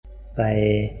ไ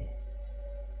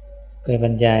ปบร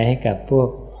รยายให้กับพวก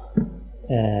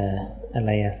อะไ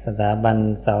รสถาบัน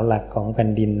เสาหลักของแผ่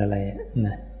นดินอะไรน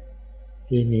ะ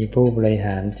ที่มีผู้บริห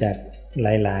ารจากห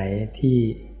ลายๆที่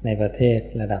ในประเทศ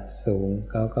ระดับสูง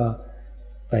เขาก็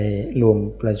ไปรวม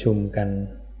ประชุมกัน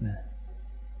นะ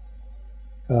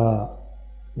ก็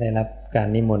ได้รับการ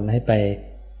นิมนต์ให้ไป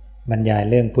บรรยาย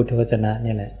เรื่องพุทธวจนะ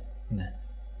นี่แหละนะ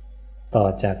ต่อ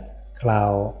จากครา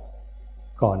ว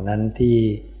ก่อนนั้นที่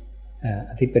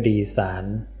อธิบดีศาล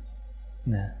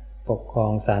นะปกครอ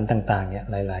งศาลต่างๆเนี่ย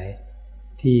หลาย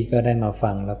ๆที่ก็ได้มา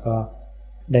ฟังแล้วก็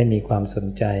ได้มีความสน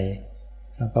ใจ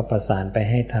แล้วก็ประสานไป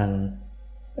ให้ทาง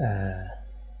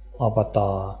อบต.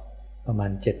ประมา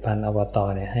ณ 7,000 อบต.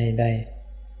เนี่ยให้ได้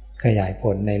ขยายผ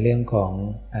ลในเรื่องของ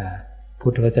พุ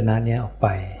ทธวจนะนี้ออกไป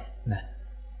นะ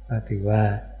ก็ถือว่า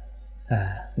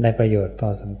ได้ประโยชน์พอ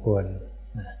สมควร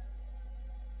นะ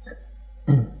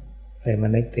เลยมา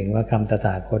นึกถึงว่าคำตถ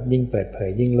าคตยิ่งเปิดเผย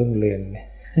ยิ่งรุ่งเรือง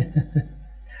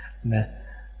นะ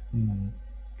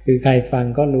คือใครฟัง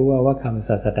ก็รู้ว่าคำศ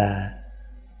าสดา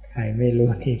ใครไม่รู้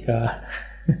นี่ก็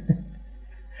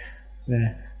นะ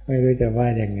ไม่รู้จะว่า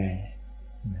ยังไง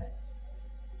นะ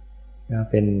ก็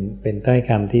เป็นถ้อย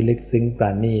คำที่ลึกซึ้งปร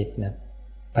าณีตนะ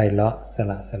ไพเราะส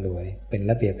ละสลวยเป็น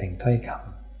ระเบียบแห่งถ้อยค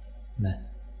ำนะ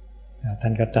ท่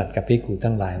านก็ตรัสกับภิกขุ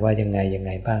ทั้งหลายว่ายังไ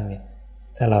งบ้างเนี่ย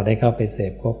ถ้าเราได้เข้าไปเส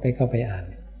พคบได้เข้าไปอ่าน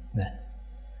นะ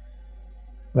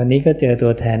วันนี้ก็เจอตั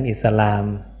วแทนอิสลาม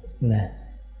นะ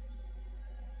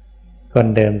คน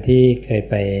เดิมที่เคย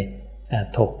ไป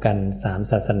ถกกัน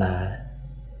3ศาสนา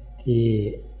ที่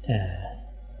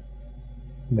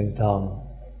เมืองทอง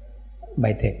ไบ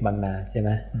เทคบางนาใช่ไหม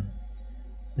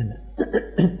นั่นนะ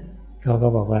เขาก็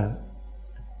บอกว่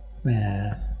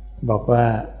า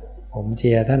ผมเ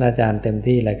ชียร์ท่านอาจารย์เต็ม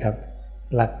ที่เลยครับ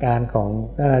หลักการของ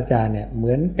ท่านอาจารย์เนี่ยเห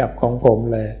มือนกับของผม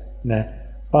เลยนะ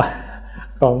เพราะ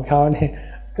ของเขาเนี่ย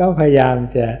ก็พยายาม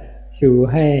จะชู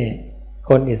ให้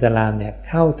คนอิสลามเนี่ย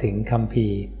เข้าถึงคัมภี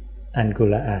ร์อัลกุ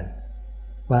รอาน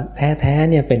ว่าแท้ๆ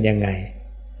เนี่ยเป็นยังไง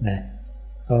นะ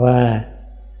เพราะว่า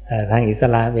ทางอิส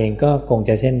ลามเองก็คง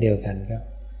จะเช่นเดียวกัน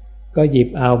ก็หยิบ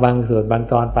เอาบางส่วนบาง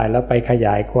ตอนไปแล้วไปขย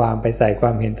ายความไปใส่คว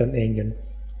ามเห็นตนเองจน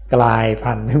กลาย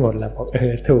พันธุ์ไปหมดแล้วบอก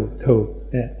ถูก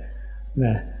เนี่ยน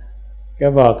ะก็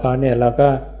บอกเขาเนี่ยเรา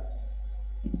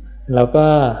ก็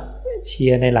เชี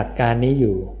ยร์ในหลักการนี้อ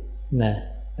ยู่นะ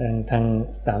ทาง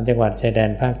3จังหวัดชายแด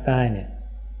นภาคใต้เนี่ย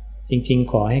จริง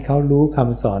ๆขอให้เขารู้ค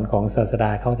ำสอนของศาสด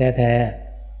าเขาแท้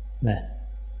ๆนะ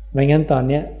ไม่งั้นตอน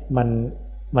นี้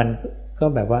มันก็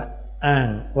แบบว่าอ้าง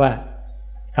ว่า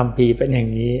คัมภีร์เป็นอย่า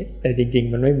งนี้แต่จริง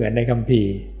ๆมันไม่เหมือนในคัมภี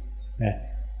ร์นะ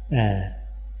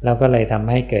เราก็เลยทำ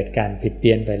ให้เกิดการผิดเ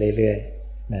พี้ยนไปเรื่อย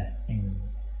ๆนะ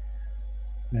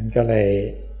นั่นก็เลย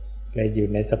อยู่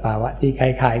ในสภาวะที่ค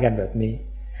ล้ายๆกันแบบนี้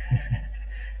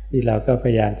ที่เราก็พ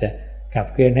ยายามจะขับ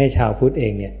เคลื่อนให้ชาวพุทธเอ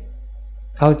งเนี่ย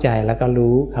เข้าใจแล้วก็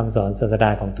รู้คำสอนศาสดา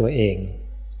ของตัวเอง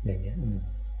อย่างนี้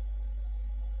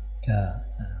ก็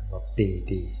บอก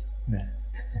ดีนะ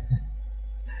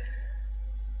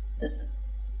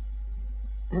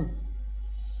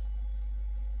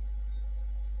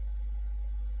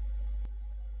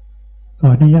ขอ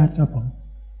อนุญาตครับผม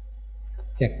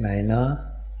จากไหนเนาะ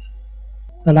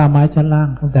ศาลาไม้ชั้นล่าง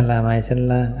ครับศาลาไม้ชั้น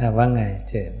ล่างว่าไง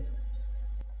เชิญ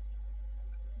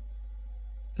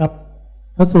ครับ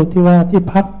พระสูตรที่ว่าที่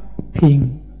พักพิง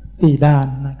4ด้าน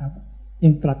นะครับยั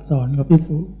งตรัสสอนกับภิก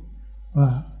ษุว่า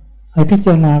ให้พิจ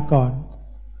ารณาก่อน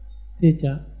ที่จ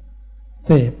ะเส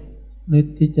พหรือ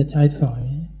ที่จะใช้สอย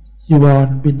จีวร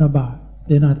บิณฑบาตเส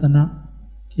นาสนะ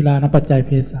กีฬานปัจจัยเภ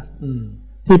สัช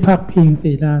ที่พักพิง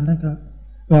4ด้านนะครับ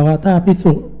บอกว่าถ้าภิก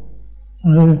ษุ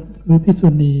หรือภิกษุ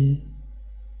ณี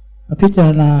พิจาร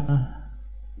ณา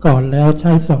ก่อนแล้วใ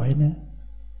ช้สอยเนี่ย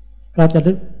ก็จะ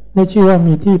ได้ชื่อว่า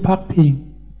มีที่พักพิง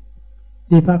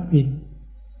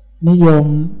นิยม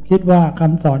คิดว่าค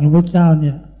ำสอนของพระเจ้าเ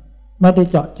นี่ยไม่ได้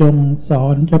เจาะจงสอ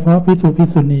นเฉพาะภิกษุภิก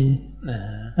ษุณี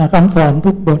คำสอน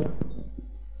ทุกบ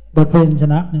ทเพลงช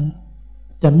นะเนี่ย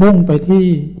จะมุ่งไปที่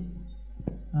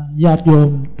ญาติโยม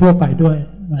ทั่วไปด้วย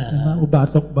หมายถึงว่าอุบา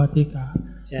สกอุบาสิกา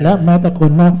และแม้แต่ค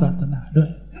นนอกศาสนาด้วย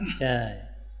ใช่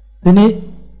ทีนี้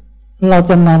เรา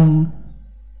จะน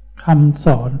ำคำส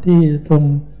อนที่ทรง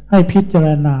ให้พิจาร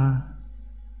ณ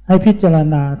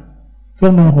าเครื่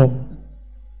องนุ่งห่ม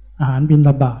อาหารบิณฑ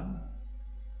บาต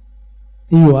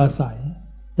ที่อยู่อาศัย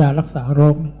ยารักษาโร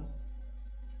ค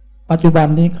ปัจจุบัน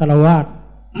นี้ฆราวาส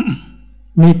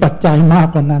มีปัจจัยมาก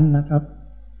กว่านั้นนะครับ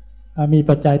มี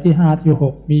ปัจจัยที่5ที่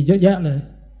6มีเยอะแยะเลย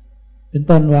เป็น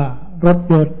ต้นว่ารถ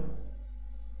ยนต์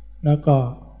แล้วก็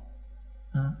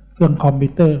เครื่องคอมพิ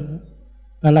วเตอร์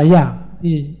หลายอย่าง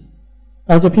ที่เ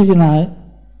ราจะพิจารณา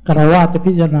ฆราวาสจะ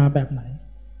พิจารณาแบบไหน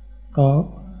ก็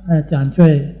อาจารย์ช่ว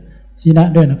ยชี้แนะ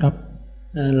ด้วยนะครับ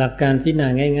หลักการพิจารณา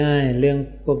ง่ายๆเรื่อง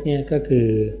พวกนี้ก็คือ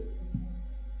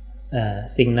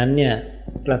สิ่งนั้นเนี่ย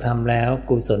กระทำแล้ว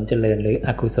กุศลเจริญหรืออ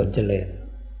กุศลเจริญ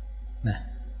นะ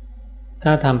ถ้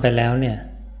าทำไปแล้วเนี่ย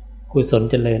กุศล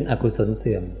เจริญอกุศลเ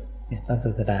สื่อมพระศา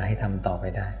สดาให้ทำต่อไป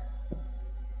ได้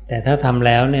แต่ถ้าทำแ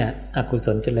ล้วเนี่ยอกุศ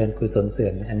ลเจริญกุศลเสื่อ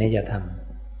มอันนี้อย่าท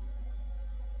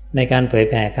ำในการเผย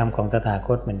แผ่คำของตถาค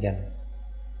ตเหมือนกัน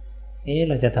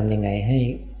เราจะทำยังไงให้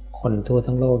คนทั่ว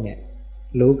ทั้งโลกเนี่ย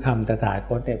รู้คำตถาค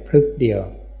ตเนี่ยพรึบเดียว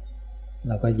เ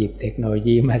ราก็หยิบเทคโนโล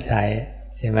ยีมาใช้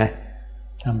ใช่ไหม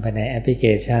ทำไปในแอปพลิเค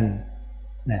ชัน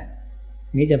นะ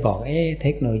นี่จะบอกเท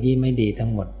คโนโลยีไม่ดีทั้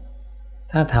งหมด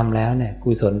ถ้าทำแล้วเนี่ย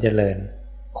กุศลเจริญ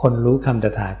คนรู้คำต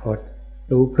ถาคต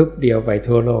รู้พรึบเดียวไป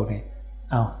ทั่วโลกเนี่ย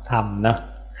เอาทำเนาะ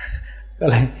ก็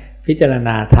เลยพิจารณ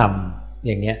าทำอ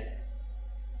ย่างเนี้ย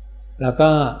แล้วก็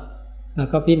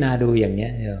พิจารณาดูอย่างเนี้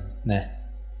ยนะ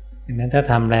ดังนั้นถ้า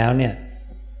ทำแล้วเนี่ย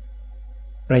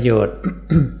ประโยชน์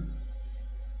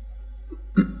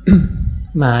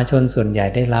มหาชนส่วนใหญ่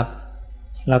ได้รับ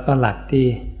แล้วก็หลัก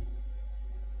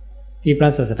ที่พร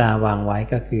ะศาสดาวางไว้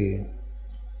ก็คือ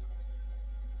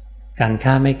การ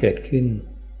ฆ่าไม่เกิดขึ้น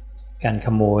การข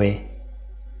โมย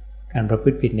การประพฤ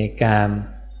ติผิดในกาม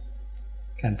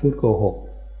การพูดโกหก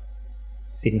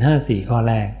ศีล 5-4 ข้อ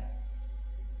แรก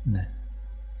นะ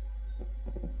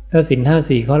ถ้าศีล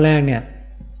 5-4 ข้อแรกเนี่ย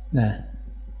นะ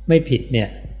ไม่ผิดเนี่ย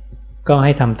ก็ใ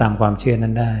ห้ทำตามความเชื่อ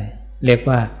นั้นได้เรียก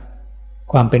ว่า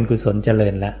ความเป็นกุศลเจริ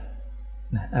ญแล้ว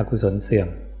นะอกุศลเสื่อม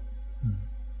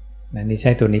นะนี่ใ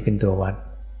ช่ตัวนี้เป็นตัววัด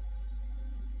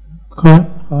ข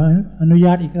ออนุญ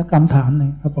าตอีกคำถามหนึ่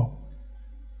งครับผม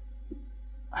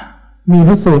มีพ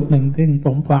ระสูตรหนึ่งที่ผ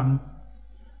มฟัง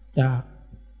จาก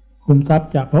คุมทรัพย์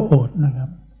จากพระโอษฐ์นะครับ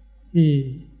ที่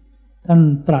ท่าน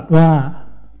ตรัสว่า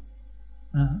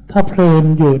ถ้าเพลิน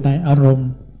อยู่ในอารมณ์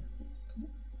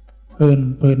เพลิ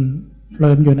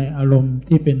นอยู่ในอารมณ์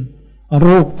ที่เป็น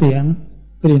รูปเสียง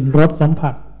กลิ่นรสสัม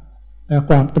ผัสและ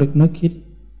ความตรึกนึกคิด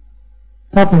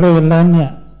ถ้าเพลินแล้วเนี่ย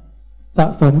สะ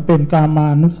สมเป็นกามา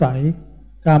นุสัย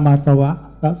กามาสวะ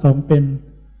สะสมเป็น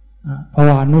ภ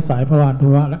วานุสัยภวานุ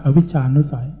วะและอวิชชานุ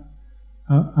สัย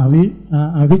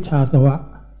อวิชชาสวะ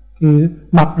คือ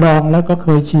หมักดองแล้วก็เค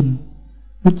ยชิน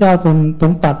พระเจ้าทร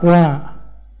งตรัสว่า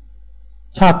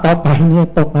ชาติต่อไปเนี่ย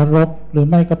ตกนรกหรือ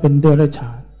ไม่ก็เป็นเดรัจฉ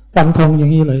านฟันธงอย่า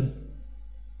งนี้เลย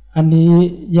อันนี้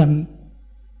ยัง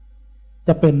จ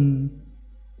ะเป็น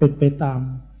ไปตาม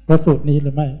พระสูตรนี้ห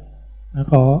รือไม่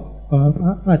ขอ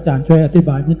อาจารย์ช่วยอธิบ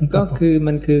ายนิดนึงก็คือ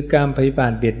มันคือการพยาบา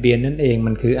ทเบียดเบียนนั่นเอง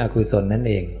มันคืออกุศลนั่น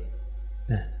เอง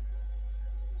นะ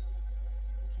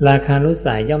ราคานุ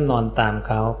สัยย่อมนอนตามเ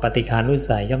ขาปฏิฆานุ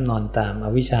สัยย่อมนอนตามอ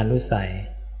วิชชานุสัย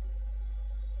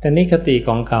แต่นิคติข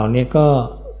องเขาเนี่ยก็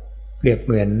เปรียบเ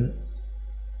หมือน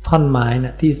ท่อนไม้น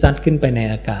ะที่ซัดขึ้นไปใน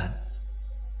อากาศ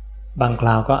บางคร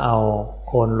าวก็เอา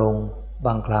โคนลงบ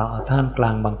างคราวเอาท่ามกล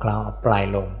างบางคราวเอาปลาย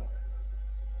ลง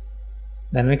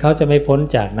ดังนั้นเขาจะไม่พ้น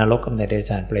จากนรกกับเดรัจ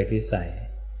ฉานเปรตวิสัย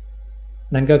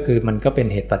นั่นก็คือมันก็เป็น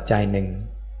เหตุปัจจัยหนึ่ง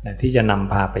นะที่จะน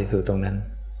ำพาไปสู่ตรงนั้น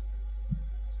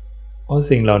เพราะ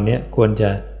สิ่งเหล่านี้ควรจ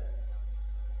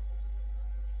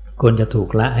ะถูก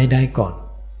ละให้ได้ก่อน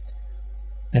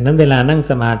ดังนั้นเวลานั่ง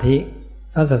สมาธิ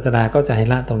พระศาสดาก็จะให้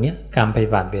ละตรงนี้การพย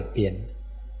าบาทเบียดเบียน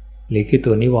หรือคือ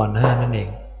ตัวนิวรณ์ 5นั่นเอง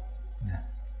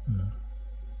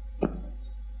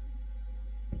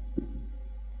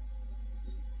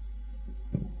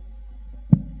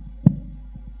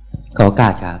ขอโอกา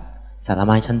สครับสาร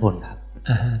มัยชั้นบนครับ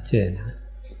เชิญ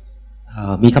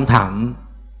มีคำถาม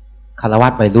คารวะ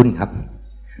วัยรุ่นครับ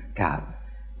ครับ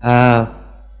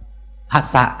ภา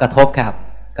ษากระทบครับ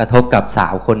กระทบกับสา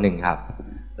วคนหนึ่งครับ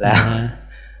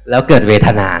แล้วเกิดเวท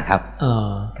นาครับ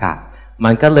ครับมั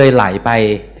นก็เลยไหลไป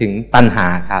ถึงปัญหา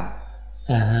ครับ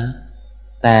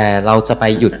แต่เราจะไป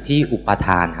หยุดที่อุปท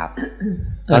านครับ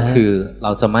ก็คือเร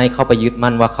าจะไม่เข้าไปยึด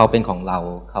มั่นว่าเขาเป็นของเรา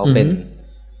เขาเป็น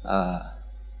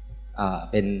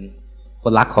เป็นค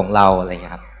นรักของเราอะไรเ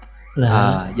งี้ยครับ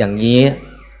อย่างนี้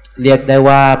เรียกได้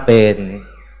ว่าเป็น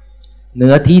เ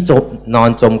นื้อที่นอน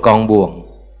จมกองบ่วง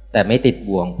แต่ไม่ติด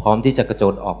บ่วงพร้อมที่จะกระโจ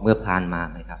นออกเมื่อพานมา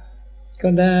ไหมครับก็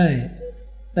ได้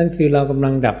นั่นคือเรากำลั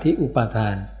งดับที่อุปาทา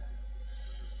น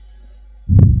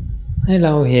ให้เร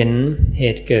าเห็นเห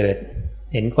ตุเกิด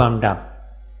เห็นความดับ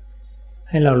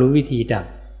ให้เรารู้วิธีดับ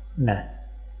นะ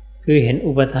คือเห็น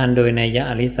อุปาทานโดยนัยยะ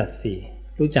อริยสัจสี่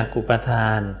รู้จักอุปาทา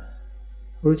น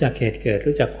รู้จักเหตุเกิด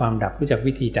รู้จักความดับรู้จัก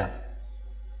วิธีดับ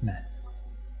นะ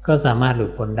ก็สามารถหลุ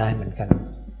ดพ้นได้เหมือนกัน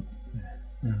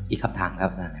อีกคำถามครับ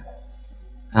อาจารย์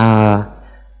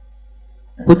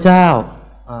พุทธเจ้า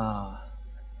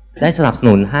ได้สนับส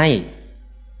นุนให้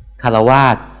ฆราวา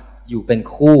สอยู่เป็น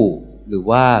คู่หรือ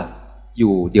ว่า อ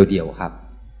ยู่เดี่ยวๆครับ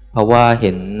เพราะว่าเ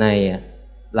ห็นใน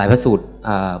หลายพระสูตร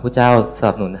พระเจ้าส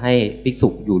นับสนุนให้ภิกษุ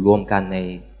อยู่รวมกันใน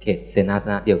เขตเสนาส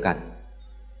นะเดียวกัน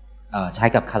ใช้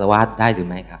กับคฤหัสถ์ได้หรือ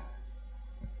ไม่ครับ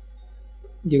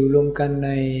อยู่รวมกันใน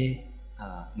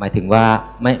หมายถึงว่า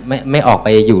ไม่ออกไป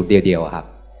อยู่เดี่ยวๆครับ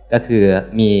ก็คือ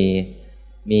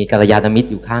มีกัลยาณมิตร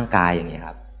อยู่ข้างกายอย่างนี้ค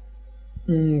รับ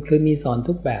คือมีสอน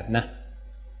ทุกแบบนะ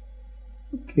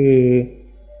คื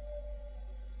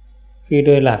อโ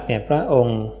ดยหลักเนี่ยพระอง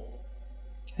ค์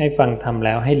ให้ฟังธรรมแ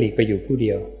ล้วให้หลีกไปอยู่ผู้เ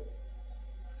ดียว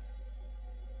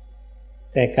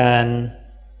แต่ก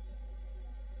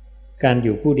ารอ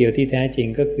ยู่ผู้เดียวที่แท้จริง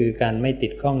ก็คือการไม่ติ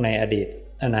ดข้องในอดีต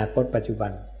อนาคตปัจจุบั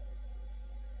น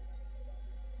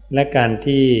และการ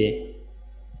ที่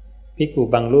ภิกขุ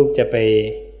บางรูปจะไป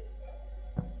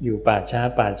อยู่ป่าช้า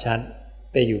ป่าชัด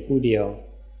ไปอยู่ผู้เดียว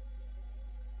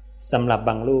สำหรับบ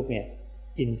างรูปเนี่ย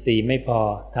อินทรีย์ไม่พอ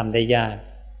ทำได้ยาก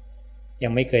ยั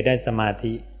งไม่เคยได้สมา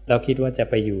ธิเราคิดว่าจะ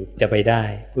ไปอยู่จะไปได้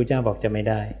พระเจ้าบอกจะไม่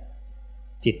ได้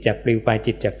จิตจักปลิวไป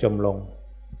จิตจักจมลง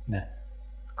นะ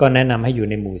ก็แนะนำให้อยู่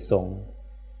ในหมู่สงฆ์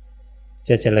จ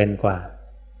ะเจริญกว่า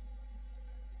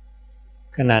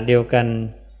ขณะเดียวกัน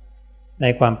ใน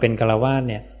ความเป็นฆราวาส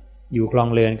เนี่ยอยู่ครอง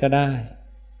เรือนก็ได้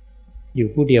อยู่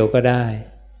ผู้เดียวก็ได้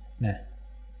นะ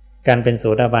การเป็นโส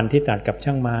ดาบันที่ตัดกับ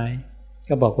ช่างไม้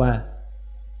ก็บอกว่า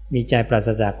มีใจปราศ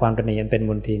จากความตระหนี่อันเป็นม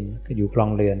ลทินก็อยู่ครอง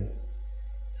เรือน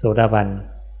โสดาบัน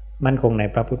มั่นคงใน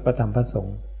พระพุทธพระธรรมพระสง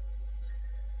ฆ์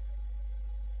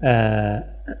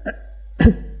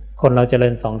คนเราเจริ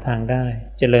ญสองทางได้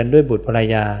เจริญด้วยบุตรภรร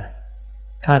ยา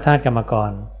ฆ่าทาสกรรมก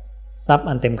รทรัพย์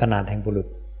อันเต็มขนาดแห่งบุรุษ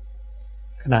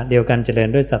ขณะเดียวกันเจริญ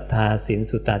ด้วยศรัทธาศีล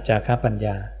สุตตะจาคะปัญญ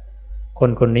า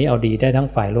คนนี้เอาดีได้ทั้ง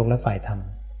ฝ่ายโลกและฝ่ายธรรม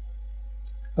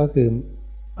ก็คือ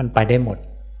มันไปได้หมด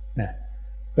นะ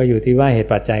ก็อยู่ที่ว่าเหตุ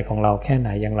ปัจจัยของเราแค่ไหน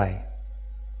อย่างไร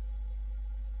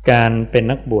การเป็น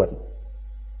นักบวช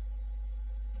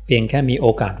เพียงแค่มีโอ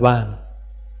กาสว่าง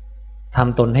ท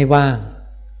ำตนให้ว่าง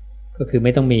ก็คือไ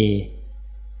ม่ต้อ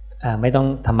ง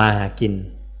ทำมาหากิน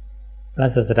พระ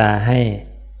ศาสดาให้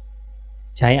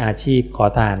ใช้อาชีพขอ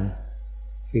ทาน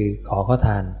คือขอข้อท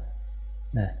าน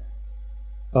นะ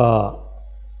ก็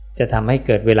จะทำให้เ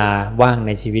กิดเวลาว่างใ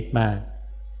นชีวิตมาก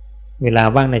เวลา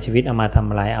ว่างในชีวิตเอามาทำ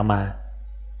อะไรเอามา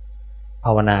ภ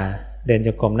าวนาเดินจ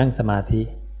งกรมนั่งสมาธิ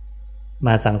ม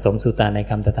าสั่งสมสุตตะใน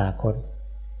คำตถาคต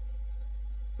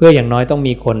เพื่ออย่างน้อยต้อง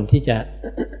มีคนที่จะ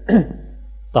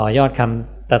ต่อยอดค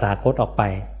ำตถาคตออกไป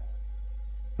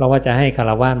เพราะว่าจะให้ฆ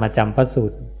ราวาสมาจำพระสู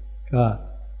ตรก็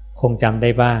คงจำได้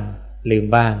บ้างลืม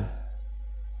บ้าง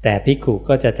แต่ภิกขุ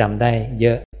ก็จะจำได้เย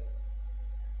อะ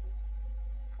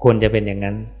ควรจะเป็นอย่าง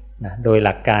นั้นนะโดยห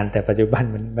ลักการแต่ปัจจุบัน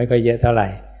มันไม่ค่อยเยอะเท่าไหร่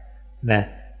นะ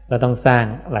เราต้องสร้าง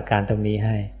หลักการตรงนี้ใ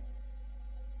ห้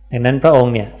ดังนั้นพระอง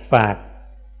ค์เนี่ยฝาก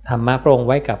ธรรมะพระองค์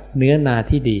ไว้กับเนื้อนา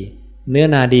ที่ดีเนื้อ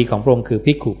นาดีของพระองค์คือ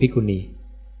ภิกขุภิกขุณี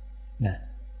นะ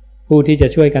ผู้ที่จะ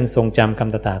ช่วยกันทรงจำค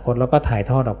ำตถาคตแล้วก็ถ่าย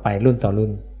ทอดออกไปรุ่นต่อรุ่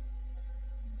น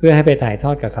เพื่อให้ไปถ่ายท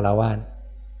อดกับฆราวาส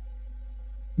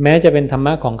แม้จะเป็นธรรม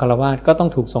ะของฆราวาสก็ต้อง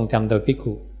ถูกทรงจำโดยภิก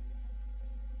ขุ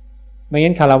ไม่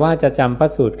งั้นฆราวาสจะจำพระ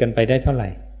สูตรกันไปได้เท่าไหร่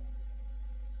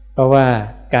เพราะว่า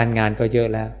การงานก็เยอะ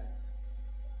แล้ว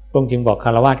พระองค์จึงบอกฆ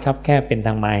ราวาสครับแค่เป็นท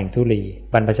างมาแห่งทุลี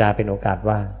บรรพชาเป็นโอกาส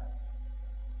ว่าง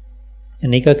อัน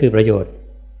นี้ก็คือประโยชน์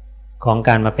ของก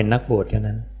ารมาเป็นนักบวชเท่า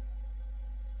นั้น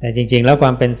แต่จริงๆแล้วคว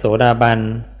ามเป็นโสดาบัน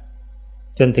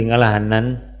จนถึงอรหันต์นั้น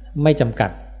ไม่จำกั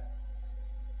ด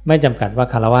ว่า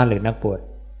ฆราวาสหรือนักบวช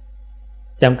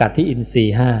จำกัดที่อินทรี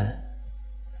ย์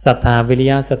5ศรัทธาวิริ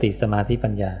ยะสติสมาธิปั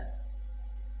ญญา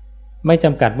ไม่จ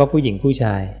ำกัดว่าผู้หญิงผู้ช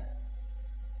าย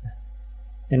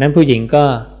ดังนั้นผู้หญิงก็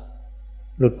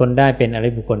หลุดพ้นได้เป็นอริ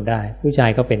ยบุคคลได้ผู้ชาย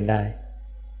ก็เป็นได้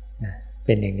นะเ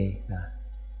ป็นอย่างนี้นะ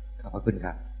ขอบพระคุณค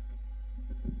รับ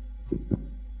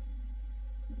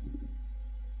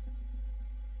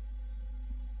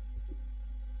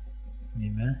ดี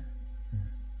ไหม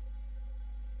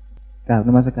กราบน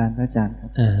มัสการพระอาจารย์ครั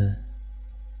บ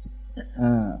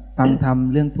ฟังธรรม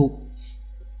เรื่องทุกข์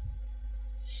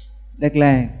แร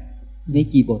กๆไม่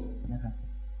กี่บทนะครับ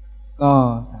ก็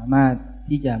สามารถ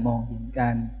ที่จะมองเห็นกา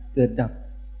รเกิดดับ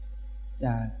จ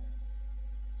าก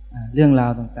เรื่องรา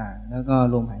วต่างๆแล้วก็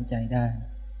ลมหายใจได้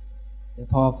แต่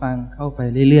พอฟังเข้าไป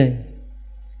เรื่อย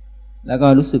ๆแล้วก็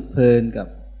รู้สึกเพลินกับ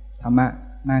ธรรมะ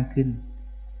มากขึ้น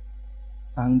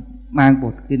ฟังมากบ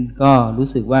ทขึ้นก็รู้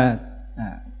สึกว่า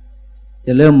จ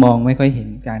ะเริ่มมองไม่ค่อยเห็น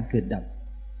การเกิดดับ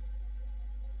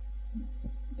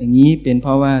อย่างนี้เป็นเพ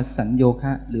ราะว่าสัญโยค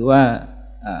ะหรือว่า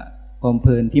ความเพ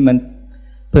ลินที่มัน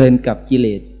เพลินกับกิเล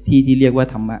สที่เรียกว่า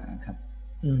ธรรมะครับ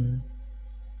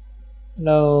เ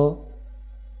รา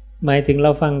หมายถึงเร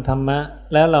าฟังธรรมะ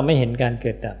แล้วเราไม่เห็นการเ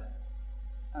กิดดับ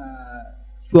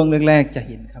ช่วงแรกๆจะเ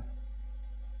ห็นครับ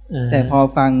แต่พอ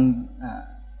ฟัง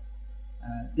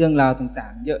เรื่องราวต่า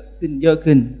งๆเยอะ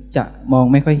ขึ้นจะมอง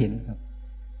ไม่ค่อยเห็นครับ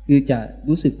คือจะ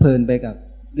รู้สึกเพลินไปกับ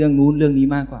เรื่องนู้นเรื่องนี้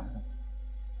มากกว่าครับ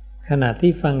ขณะ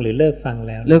ที่ฟังหรือเลิกฟัง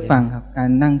แล้วเลิกฟังครับการ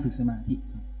นั่งฝึกสมาธิ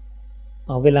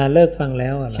เวลาเลิกฟังแล้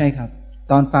วใช่ครับ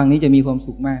ตอนฟังนี้จะมีความ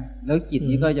สุขมากแล้วจิต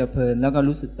นี้ก็จะเพลินแล้วก็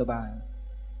รู้สึกสบาย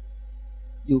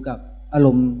อยู่กับอาร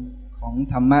มณ์ของ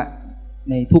ธรรมะ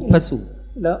ในทุกพระสูตร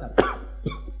แล้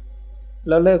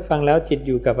วเลิกฟังแล้วจิตอ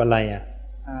ยู่กับอะไร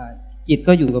จิต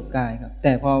ก็อยู่กับกายครับแ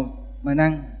ต่พอมานั่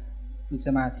งฝึกส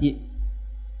มาธิ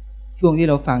ช่วงที่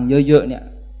เราฟังเยอะๆเนี่ย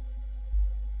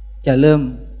จะเริ่ม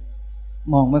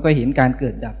มองไม่ค่อยเห็นการเกิ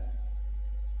ดดับ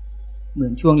เหมื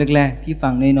อนช่วงแรกๆที่ฟั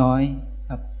งน้อยๆ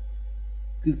ครับ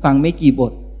คือฟังไม่กี่บ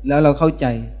ทแล้วเราเข้าใจ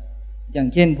อย่าง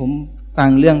เช่นผมฟัง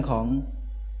เรื่องของ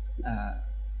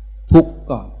ทุกข์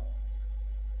ก่อน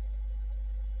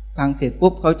ฟังเสร็จ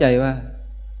ปุ๊บเข้าใจว่า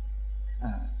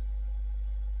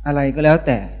อะไรก็แล้วแ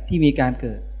ต่ที่มีการเ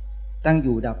กิดตั้งอ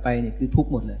ยู่ดับไปเนี่ยคือทุกข์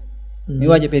หมดเลยไม่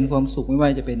ว่าจะเป็นความสุขไม่ว่า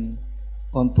จะเป็น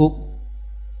ความทุกข์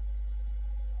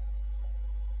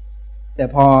แต่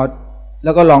พอแ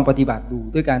ล้วก็ลองปฏิบัติดู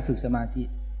ด้วยการฝึกสมาธิ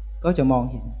ก็จะมอง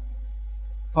เห็น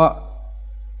เพราะ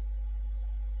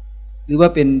หรือว่า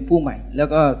เป็นผู้ใหม่แล้ว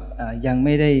ก็ยังไ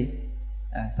ม่ได้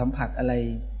สัมผัสอะไร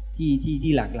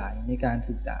ที่หลากหลายในการ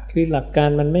ศึกษาคือหลักการ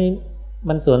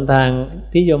มันสวนทาง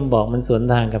ที่โยมบอกมันสวน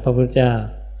ทางกับพระพุทธเจ้า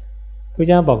พระ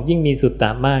เจ้าบอกยิ่งมีสุตตะ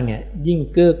มากเนี่ยยิ่ง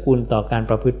เกื้อกูลต่อการ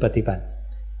ประพฤติปฏิบัติ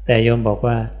แต่โยมบอก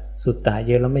ว่าสุตตะเ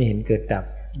ยอะแล้วไม่เห็นเกิดดับ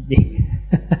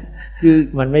คือ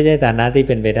มันไม่ใช่ฐานะที่เ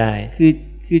ป็นไปได้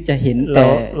คือจะเห็นเ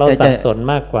ราสับสน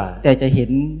มากกว่าแต่จะเห็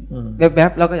นแว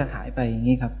บๆแล้วก็จะหายไปอย่าง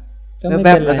นี้ครับแว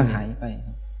บๆแล้วก็หายไป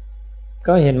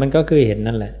ก็เห็นมันก็คือเห็น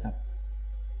นั่นแหละ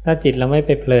ถ้าจิตเราไม่ไ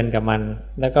ปเพลินกับมัน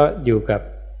แล้วก็อยู่กับ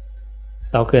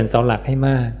เสาเขื่อนเสาหลักให้ม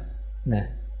ากนะ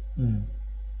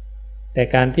แต่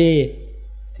การที่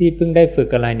เพิ่งได้ฝึก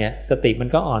อะไรเนี่ยสติมัน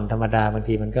ก็อ่อนธรรมดาบาง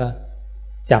ทีมันก็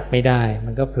จับไม่ได้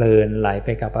มันก็เพลินไหลไป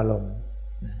กับอารมณ์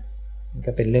มัน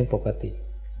ก็เป็นเรื่องปกติ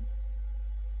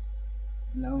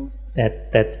แล้วแ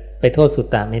ต่ไปโทษสุต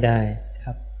ตะไม่ได้ค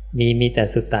รับมีแต่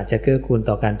สุตตะจะเกื้อกูล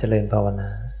ต่อการเจริญภาวนา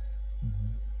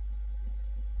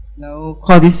แล้ว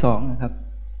ข้อที่สองนะครับ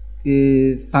คือ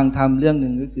ฟังธรรมเรื่องห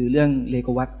นึ่งก็คือเรื่องเลก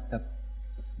วัฏครับ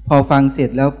พอฟังเสร็จ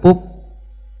แล้วปุ๊บ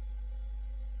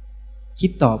คิ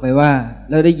ดต่อไปว่า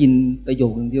แล้วได้ยินประโย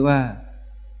คนึงที่ว่า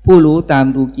ผู้รู้ตาม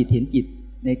ดูจิตเห็นจิต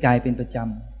ในกายเป็นประจ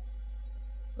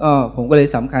ำก็ผมก็เลย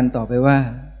สำคัญต่อไปว่า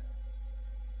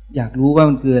อยากรู้ว่า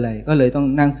มันคืออะไรก็เลยต้อง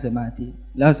นั่งสมาธิ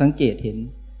แล้วสังเกตเห็น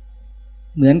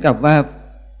เหมือนกับว่า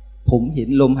ผมเห็น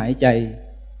ลมหายใจ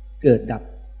เกิดดับ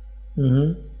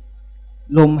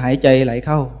ลมหายใจไหลเ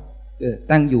ข้าเกิด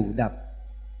ตั้งอยู่ดับ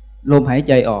ลมหาย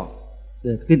ใจออกเ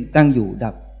กิดขึ้นตั้งอยู่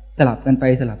ดับสลับกันไป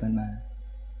สลับกันมา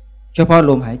เฉพาะ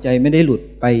ลมหายใจไม่ได้หลุด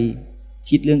ไป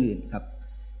คิดเรื่องอื่นครับ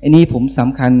อันนี้ผมส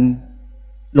ำคัญ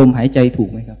ลมหายใจถูก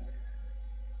ไหมครับ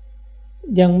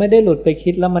ยังไม่ได้หลุดไป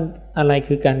คิดแล้วมันอะไร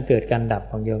คือการเกิดการดับ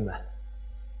ของโยมล่ะ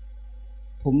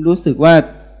ผมรู้สึกว่า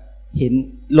เห็น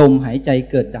ลมหายใจ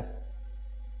เกิดดับ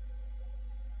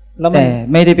แต่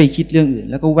ไม่ได้ไปคิดเรื่องอื่น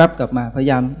แล้วก็แวบกลับมาพยา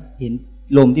ยามเห็น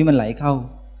ลมที่มันไหลเข้า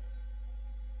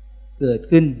เกิด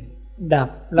ขึ้นดับ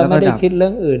แล้วไม่ได้คิดเรื่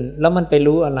องอื่นแล้วมันไป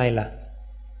รู้อะไรล่ะ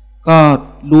ก็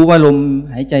รู้ว่าลม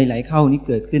หายใจไหลเข้านี่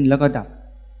เกิดขึ้นแล้วก็ดับ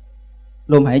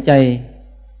ลมหายใจ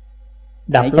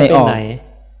ดับแล้วไปไหน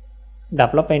ดับ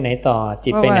แล้วไปไหนต่อจิ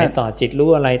ตไปไหนต่อจิตรู้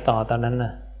อะไรต่อตอนนั้นน่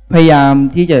ะพยายาม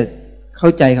ที่จะเข้า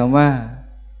ใจคำว่า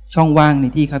ช่องว่างใน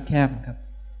ที่คับแคบครับ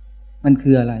มัน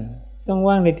คืออะไรช่อง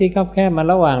ว่างในที่คับแคบมัน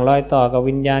ระหว่างรอยต่อกับ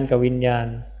วิญญาณกับวิญญาณ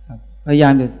ครับพยายา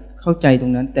มจะเข้าใจตร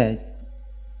งนั้นแต่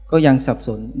ก็ยังสับส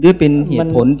นด้วยเป็นเหตุ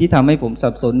ผลที่ทำให้ผมสั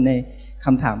บสนในค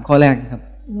ำถามข้อแรกครับ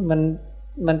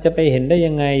มันจะไปเห็นได้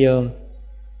ยังไง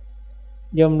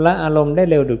โยมละอารมณ์ได้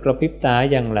เร็วดุจกระพริบตา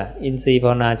อย่างล่ะอินทรีย์ภา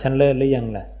วนาชั้นเลิศหรือยัง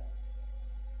ล่ะ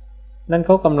นั่นเข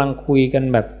ากำลังคุยกัน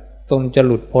แบบตนจะห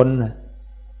ลุดพ้นน่ะ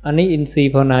อันนี้อินทรี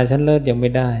ย์ภาวนาชั้นเลิศยังไ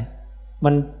ม่ได้มั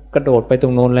นกระโดดไปตร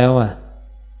งโน้นแล้วอ่ะ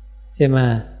ใช่ไหม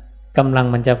กำลัง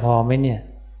มันจะพอไหมเนี่ย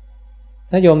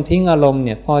ถ้าโยมทิ้งอารมณ์เ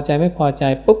นี่ยพอใจไม่พอใจ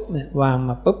ปุ๊บเนี่ยวางม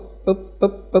าปุ๊บ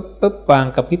วาง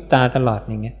กับพริบตาตลอด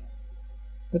อย่างเงี้ย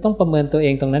ก็ต้องประเมินตัวเอ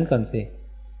งตรงนั้นก่อนสิ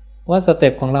ว่าสเต็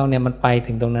ปของเราเนี่ยมันไป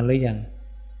ถึงตรงนั้นหรือยัง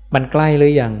มันใกล้หรื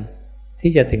อยัง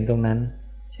ที่จะถึงตรงนั้น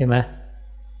ใช่ไหม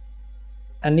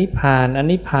อันนี้ผ่านอัน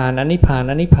นี้ผ่านอันนี้ผ่าน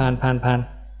อันนี้ผ่าน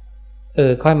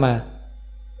ค่อยมา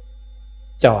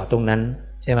จ่อตรงนั้น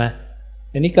ใช่ไหม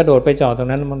อันนี้กระโดดไปจ่อตรง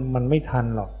นั้นมันไม่ทัน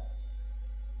หรอก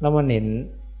แล้วมันเ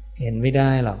ห็นไม่ได้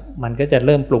หรอกมันก็จะเ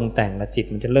ริ่มปรุงแต่งแล้วจิต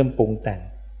มันจะเริ่มปรุงแต่ง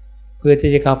เพื่อ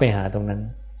ที่จะเข้าไปหาตรงนั้น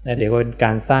เดี๋ยวเป็นก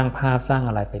ารสร้างภาพสร้าง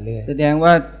อะไรไปเรื่อยแสดงว่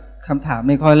าคำถาม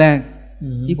ในข้อแรก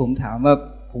ที่ผมถามว่า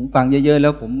ผมฟังเยอะๆแล้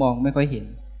วผมมองไม่ค่อยเห็น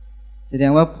แสด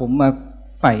งว่าผมมา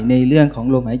ใฝ่ในเรื่องของ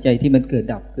ลมหายใจที่มันเกิด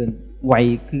ดับเกินไว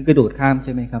คือกระโดดข้ามใ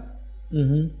ช่ไหมครับ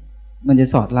มันจะ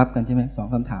สอดรับกันใช่ไหม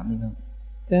2คำถามนี้ครับ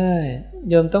ใช่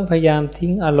โยมต้องพยายามทิ้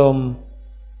งอารมณ์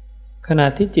ขณะ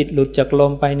ที่จิตหลุดจากล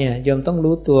มไปเนี่ยโยมต้อง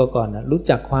รู้ตัวก่อนนะรู้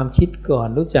จักความคิดก่อน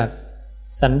รู้จัก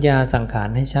สัญญาสังขาร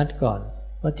ให้ชัดก่อน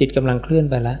ว่าจิตกำลังเคลื่อน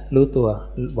ไปแล้วรู้ตัว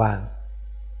วาง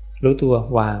รู้ตัว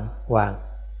วาง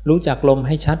รู้จักลมใ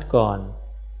ห้ชัดก่อน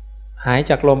หาย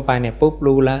จากลมไปเนี่ยปุ๊บ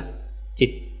รู้ละจิ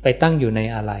ตไปตั้งอยู่ใน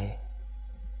อะไร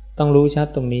ต้องรู้ชัด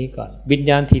ตรงนี้ก่อนวิญ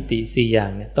ญาณทิฏฐิ4อย่า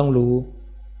งเนี่ยต้องรู้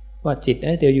ว่าจิต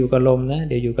เดี๋ยวอยู่กับลมนะ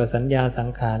เดี๋ยวอยู่กับสัญญาสัง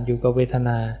ขารอยู่กับเวทน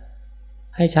า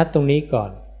ให้ชัดตรงนี้ก่อ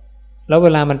นแล้วเว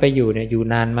ลามันไปอยู่เนี่ยอยู่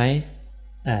นานไหม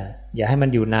อย่าให้มัน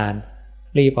อยู่นาน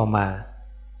รีบออกมา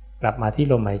กลับมาที่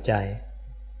ลมหายใจ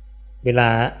เวลา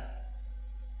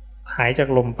หายจาก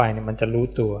ลมไปเนี่ยมันจะรู้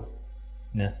ตัว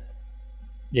นะ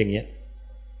อย่างเงี้ย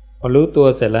พอรู้ตัว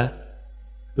เสร็จแล้ว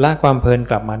ละความเพลิน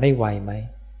กลับมาได้ไวไหม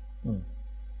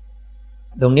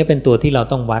ตรงนี้เป็นตัวที่เรา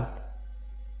ต้อง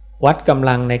วัดกำ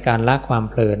ลังในการละความ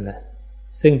เพลินนะ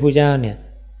ซึ่งผู้เจ้าเนี่ย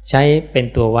ใช้เป็น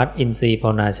ตัววัดอินทรีย์ภา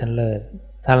วนาชั้นเลิศ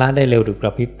ถ้าละได้เร็วดุจกร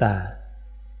ะพริบตา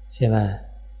ใช่ไหม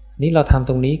นี่เราทำ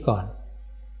ตรงนี้ก่อน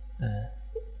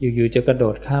อยู่ๆจะกระโด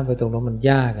ดข้ามไปตรงนั้นมัน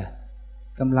ยาก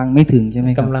กำลังไม่ถึงใช่ไหม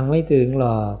ครับกำลังไม่ถึงหร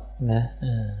อกนะ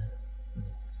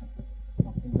ข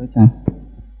อบคุณอาจารย์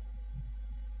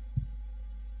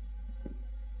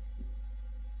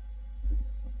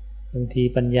บางที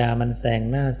ปัญญามันแซง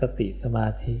หน้าสติสมา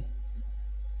ธิ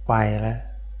ไปแล้ว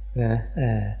นะ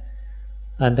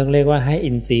อันต้องเรียกว่าให้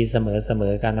อินทรีย์เสม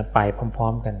อกันไปพร้อ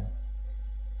มๆกัน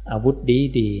อาวุธ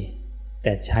ดีแ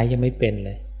ต่ใช้ยังไม่เป็นเ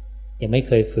ลยยังไม่เ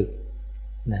คยฝึก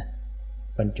นะ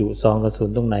บรรจุซองกระสุน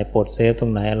ตรงไหนปลดเซฟตร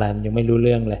งไหนอะไรมันยังไม่รู้เ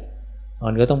รื่องเลย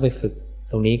มันก็ต้องไปฝึก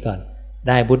ตรงนี้ก่อนไ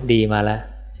ด้อาวุธดีมาแล้ว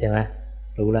ใช่ไหม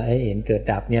รู้แล้วเห็นเกิด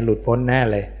ดับเนี่ยหลุดพ้นแน่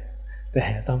เลยแต่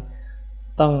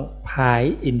ต้องพาย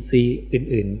อินทรีย์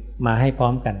อื่นๆมาให้พร้อ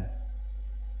มกัน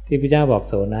ที่พระเจ้าบอก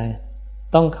โสนะ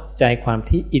ต้องเข้าใจความ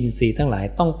ที่อินทรีย์ทั้งหลาย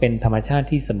ต้องเป็นธรรมชาติ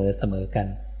ที่เสมอกัน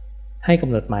ให้กำ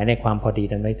หนดหมายในความพอดี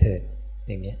นั้นไว้เถิด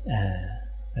อย่างนี้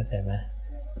เข้าใจไหม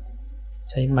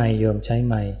ใช้ไมค์โยมใช้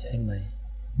ไมค์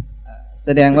แส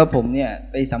ดงว่าผมเนี่ย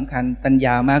ไปสำคัญปัญญ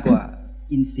ามากกว่า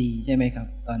อินทรีย์ใช่ไหมครับ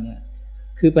ตอนเนี้ย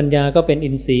คือปัญญาก็เป็นอิ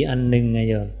นทรีย์อันหนึ่งไง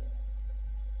โยม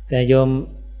แต่โยม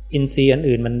อินทรีย์อัน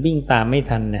อื่นมันวิ่งตามไม่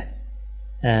ทันนะ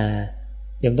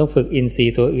โยมต้องฝึกอินทรี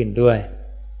ย์ตัวอื่นด้วย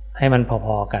ให้มันพ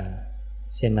อๆกัน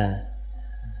ใช่ไหม